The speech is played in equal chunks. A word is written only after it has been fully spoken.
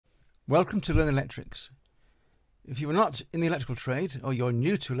Welcome to Learn Electrics. If you are not in the electrical trade or you're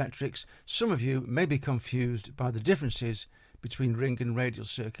new to electrics, some of you may be confused by the differences between ring and radial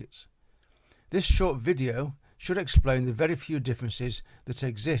circuits. This short video should explain the very few differences that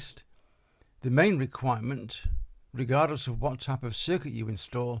exist. The main requirement, regardless of what type of circuit you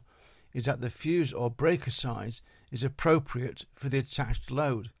install, is that the fuse or breaker size is appropriate for the attached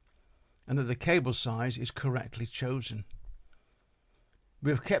load and that the cable size is correctly chosen. We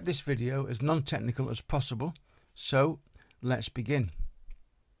have kept this video as non-technical as possible, so let's begin.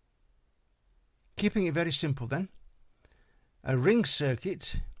 Keeping it very simple then, a ring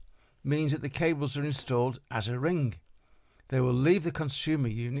circuit means that the cables are installed as a ring. They will leave the consumer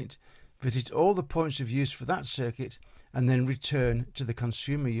unit, visit all the points of use for that circuit, and then return to the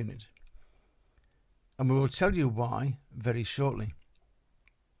consumer unit. And we will tell you why very shortly.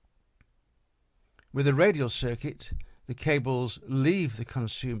 With a radial circuit, the cables leave the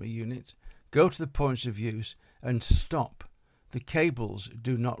consumer unit, go to the points of use, and stop. The cables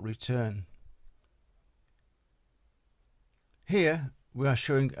do not return. Here we are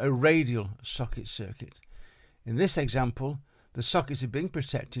showing a radial socket circuit. In this example, the sockets are being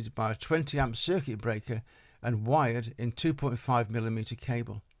protected by a 20 amp circuit breaker and wired in 2.5mm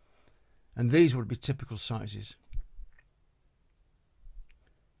cable. And these would be typical sizes.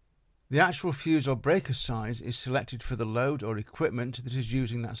 The actual fuse or breaker size is selected for the load or equipment that is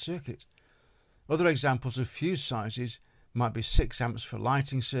using that circuit. Other examples of fuse sizes might be 6 amps for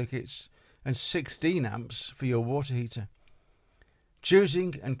lighting circuits and 16 amps for your water heater.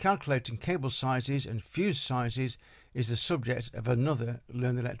 Choosing and calculating cable sizes and fuse sizes is the subject of another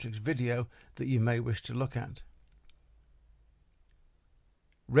Learn Electrics video that you may wish to look at.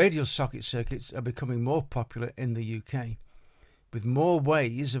 Radial socket circuits are becoming more popular in the UK. With more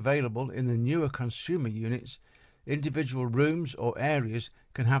ways available in the newer consumer units, individual rooms or areas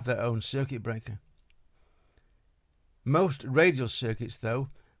can have their own circuit breaker. Most radial circuits, though,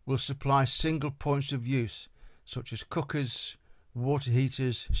 will supply single points of use, such as cookers, water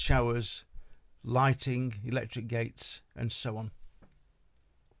heaters, showers, lighting, electric gates, and so on.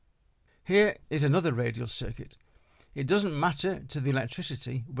 Here is another radial circuit. It doesn't matter to the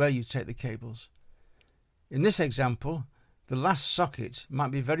electricity where you take the cables. In this example, the last socket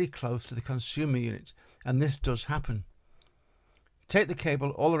might be very close to the consumer unit, and this does happen. Take the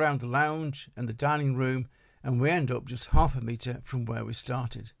cable all around the lounge and the dining room, and we end up just half a metre from where we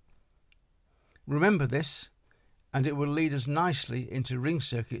started. Remember this, and it will lead us nicely into ring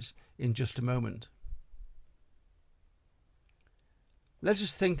circuits in just a moment. Let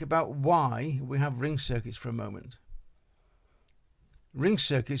us think about why we have ring circuits for a moment. Ring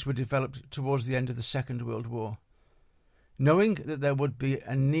circuits were developed towards the end of the Second World War. Knowing that there would be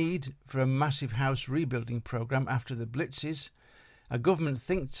a need for a massive house rebuilding programme after the Blitzes, a government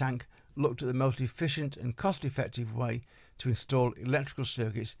think tank looked at the most efficient and cost-effective way to install electrical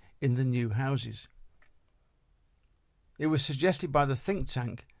circuits in the new houses. It was suggested by the think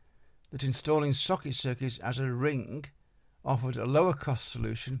tank that installing socket circuits as a ring offered a lower cost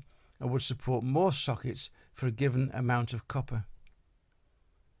solution and would support more sockets for a given amount of copper.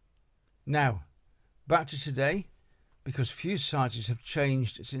 Now, back to today, because fuse sizes have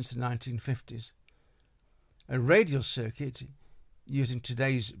changed since the 1950s. A radial circuit using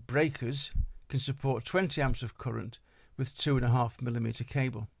today's breakers can support 20 amps of current with 2.5mm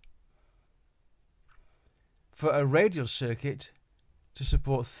cable. For a radial circuit to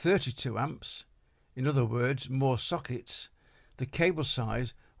support 32 amps, in other words more sockets, the cable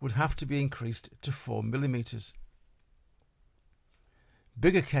size would have to be increased to 4mm.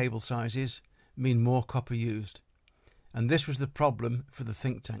 Bigger cable sizes mean more copper used, and this was the problem for the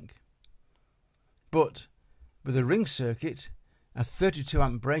think tank. But with a ring circuit, a 32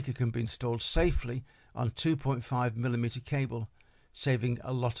 amp breaker can be installed safely on 2.5mm cable, saving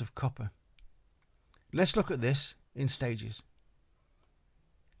a lot of copper. Let's look at this in stages.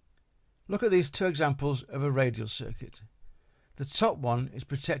 Look at these two examples of a radial circuit. The top one is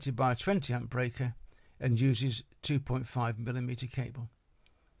protected by a 20 amp breaker and uses 2.5mm cable.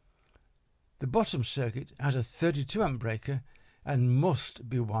 The bottom circuit has a 32 amp breaker and must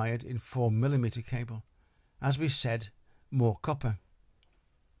be wired in 4mm cable. As we said, more copper.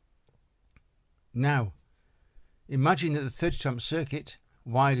 Now, imagine that the 32 amp circuit,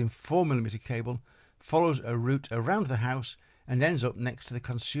 wired in 4mm cable, follows a route around the house and ends up next to the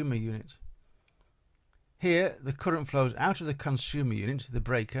consumer unit. Here, the current flows out of the consumer unit, the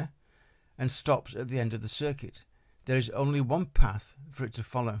breaker, and stops at the end of the circuit. There is only one path for it to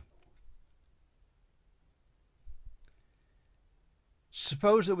follow.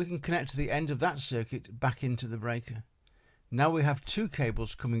 Suppose that we can connect to the end of that circuit back into the breaker. Now we have two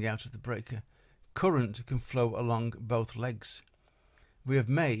cables coming out of the breaker. Current can flow along both legs. We have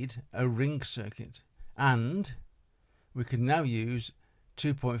made a ring circuit, and we can now use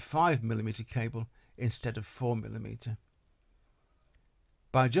 2.5mm cable instead of 4mm.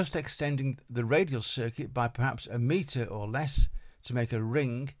 By just extending the radial circuit by perhaps a metre or less to make a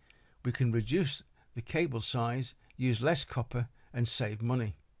ring, we can reduce the cable size, use less copper and save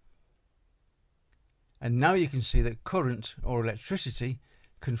money. And now you can see that current or electricity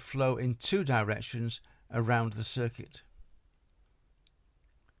can flow in two directions around the circuit.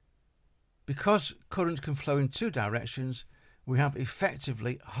 Because current can flow in two directions, we have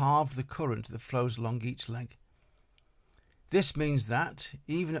effectively halved the current that flows along each leg. This means that,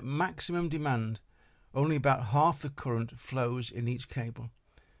 even at maximum demand, only about half the current flows in each cable.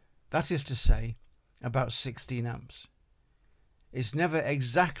 That is to say, about 16 amps. It's never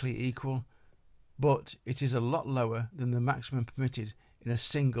exactly equal, but it is a lot lower than the maximum permitted in a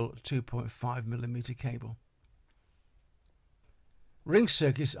single 2.5mm cable. Ring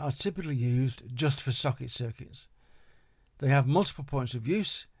circuits are typically used just for socket circuits. They have multiple points of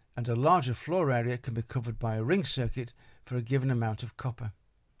use, and a larger floor area can be covered by a ring circuit for a given amount of copper.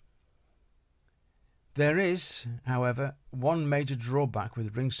 There is, however, one major drawback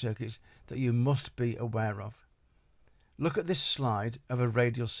with ring circuits that you must be aware of. Look at this slide of a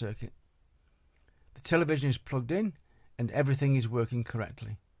radial circuit. The television is plugged in and everything is working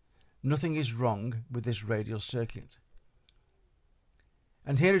correctly. Nothing is wrong with this radial circuit.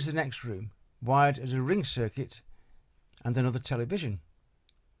 And here is the next room, wired as a ring circuit and another television.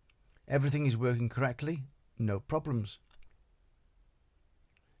 Everything is working correctly, no problems.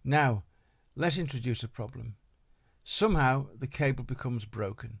 Now, let's introduce a problem. Somehow the cable becomes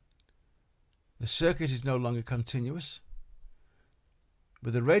broken. The circuit is no longer continuous.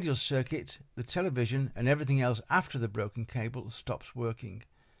 With the radial circuit, the television and everything else after the broken cable stops working.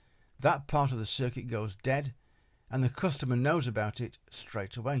 That part of the circuit goes dead, and the customer knows about it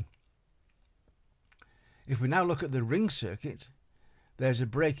straight away. If we now look at the ring circuit, there's a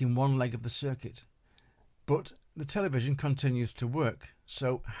break in one leg of the circuit, but the television continues to work.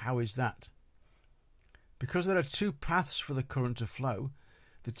 So how is that? Because there are two paths for the current to flow,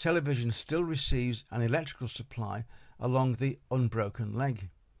 the television still receives an electrical supply along the unbroken leg.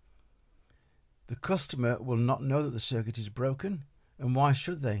 The customer will not know that the circuit is broken, and why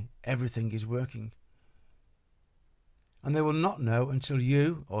should they? Everything is working. And they will not know until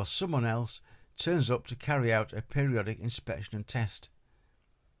you or someone else turns up to carry out a periodic inspection and test.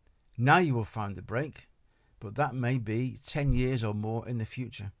 Now you will find the break, but that may be 10 years or more in the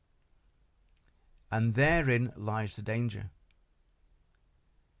future. And therein lies the danger.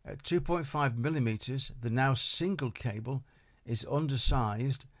 At 2.5mm, the now single cable is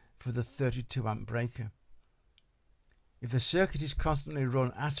undersized for the 32 amp breaker. If the circuit is constantly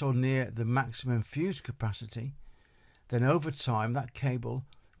run at or near the maximum fuse capacity, then over time that cable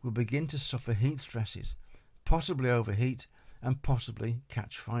will begin to suffer heat stresses, possibly overheat and possibly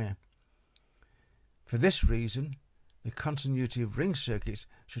catch fire. For this reason, the continuity of ring circuits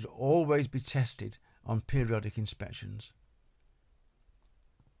should always be tested on periodic inspections.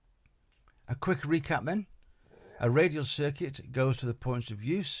 A quick recap then. A radial circuit goes to the points of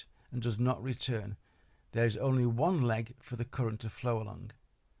use and does not return. There is only one leg for the current to flow along.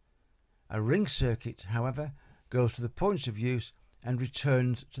 A ring circuit, however, goes to the points of use and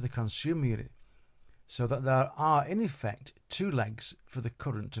returns to the consumer unit, so that there are in effect two legs for the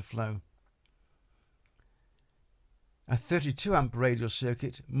current to flow. A 32 amp radial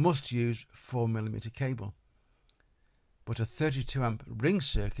circuit must use 4mm cable, but a 32 amp ring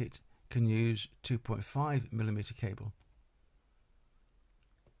circuit can use 2.5mm cable.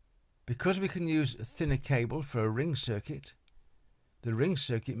 Because we can use a thinner cable for a ring circuit, the ring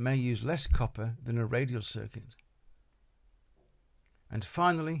circuit may use less copper than a radial circuit. And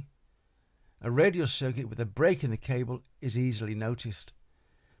finally, a radial circuit with a break in the cable is easily noticed,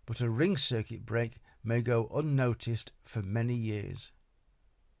 but a ring circuit break may go unnoticed for many years.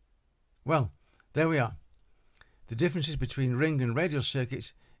 Well, there we are. The differences between ring and radial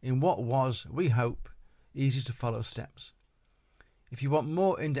circuits in what was, we hope, easy to follow steps. If you want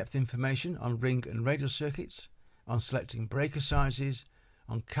more in-depth information on ring and radial circuits, on selecting breaker sizes,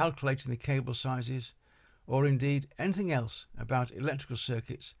 on calculating the cable sizes, or indeed anything else about electrical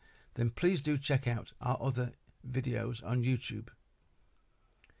circuits, then please do check out our other videos on YouTube.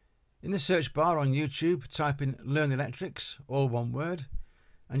 In the search bar on YouTube, type in Learn Electrics, all one word,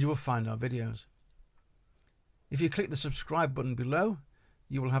 and you will find our videos. If you click the subscribe button below,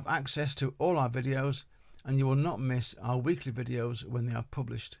 you will have access to all our videos and you will not miss our weekly videos when they are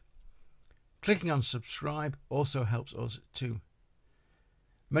published. Clicking on subscribe also helps us too.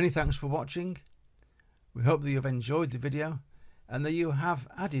 Many thanks for watching. We hope that you have enjoyed the video and that you have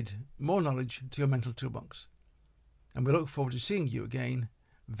added more knowledge to your mental toolbox. And we look forward to seeing you again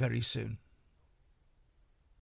very soon.